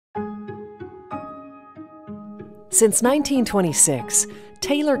Since 1926,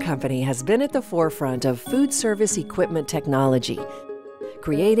 Taylor Company has been at the forefront of food service equipment technology,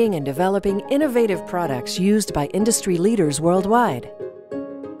 creating and developing innovative products used by industry leaders worldwide.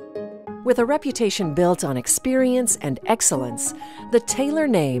 With a reputation built on experience and excellence, the Taylor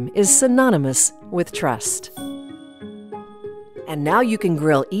name is synonymous with trust. And now you can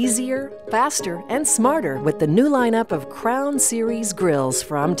grill easier, faster, and smarter with the new lineup of Crown Series grills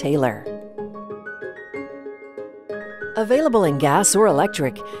from Taylor. Available in gas or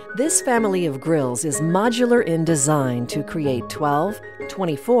electric, this family of grills is modular in design to create 12,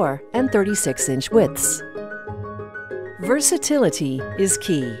 24, and 36-inch widths. Versatility is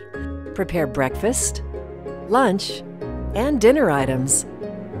key. Prepare breakfast, lunch, and dinner items,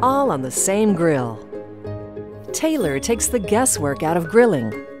 all on the same grill. Taylor takes the guesswork out of grilling.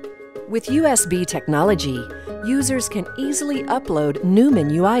 With USB technology, users can easily upload new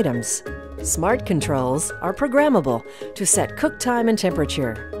menu items. Smart controls are programmable to set cook time and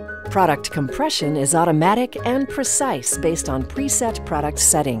temperature. Product compression is automatic and precise based on preset product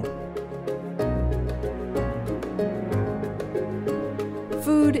setting.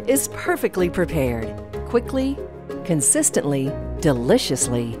 Food is perfectly prepared, quickly, consistently,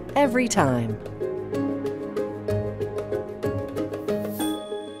 deliciously, every time.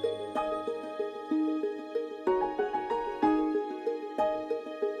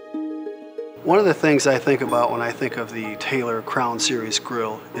 One of the things I think about when I think of the Taylor Crown Series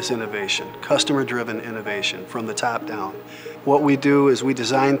grill is innovation, customer-driven innovation from the top down. What we do is we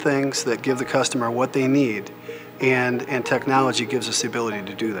design things that give the customer what they need, and technology gives us the ability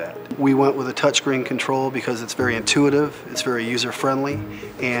to do that. We went with a touchscreen control because it's very intuitive, it's very user-friendly,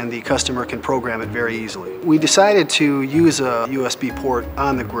 and the customer can program it very easily. We decided to use a USB port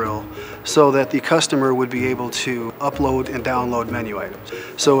on the grill so that the customer would be able to upload and download menu items.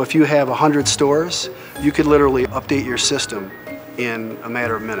 So if you have 100 stores, you could literally update your system in a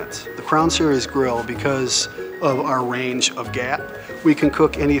matter of minutes. The Crown Series grill, because of our range of gap, we can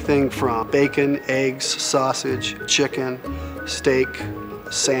cook anything from bacon, eggs, sausage, chicken, steak,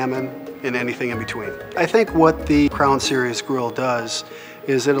 salmon, and anything in between. I think what the Crown Series grill does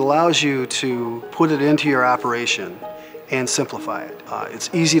is it allows you to put it into your operation and simplify it. It's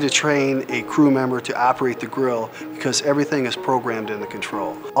easy to train a crew member to operate the grill because everything is programmed in the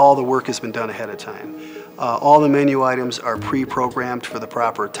control. All the work has been done ahead of time. All the menu items are pre-programmed for the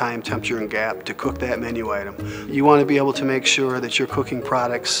proper time, temperature, and gap to cook that menu item. You want to be able to make sure that you're cooking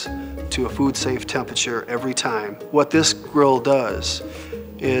products to a food-safe temperature every time. What this grill does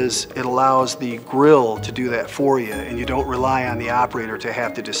is it allows the grill to do that for you, and you don't rely on the operator to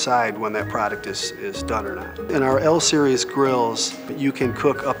have to decide when that product is done or not. In our L Series grills, you can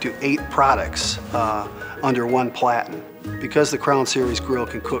cook up to 8 products under one platen. Because the Crown Series grill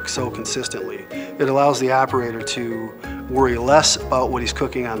can cook so consistently, it allows the operator to worry less about what he's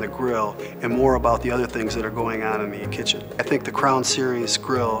cooking on the grill and more about the other things that are going on in the kitchen. I think the Crown Series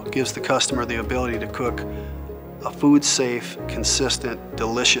grill gives the customer the ability to cook a food-safe, consistent,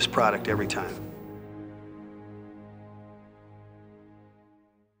 delicious product every time.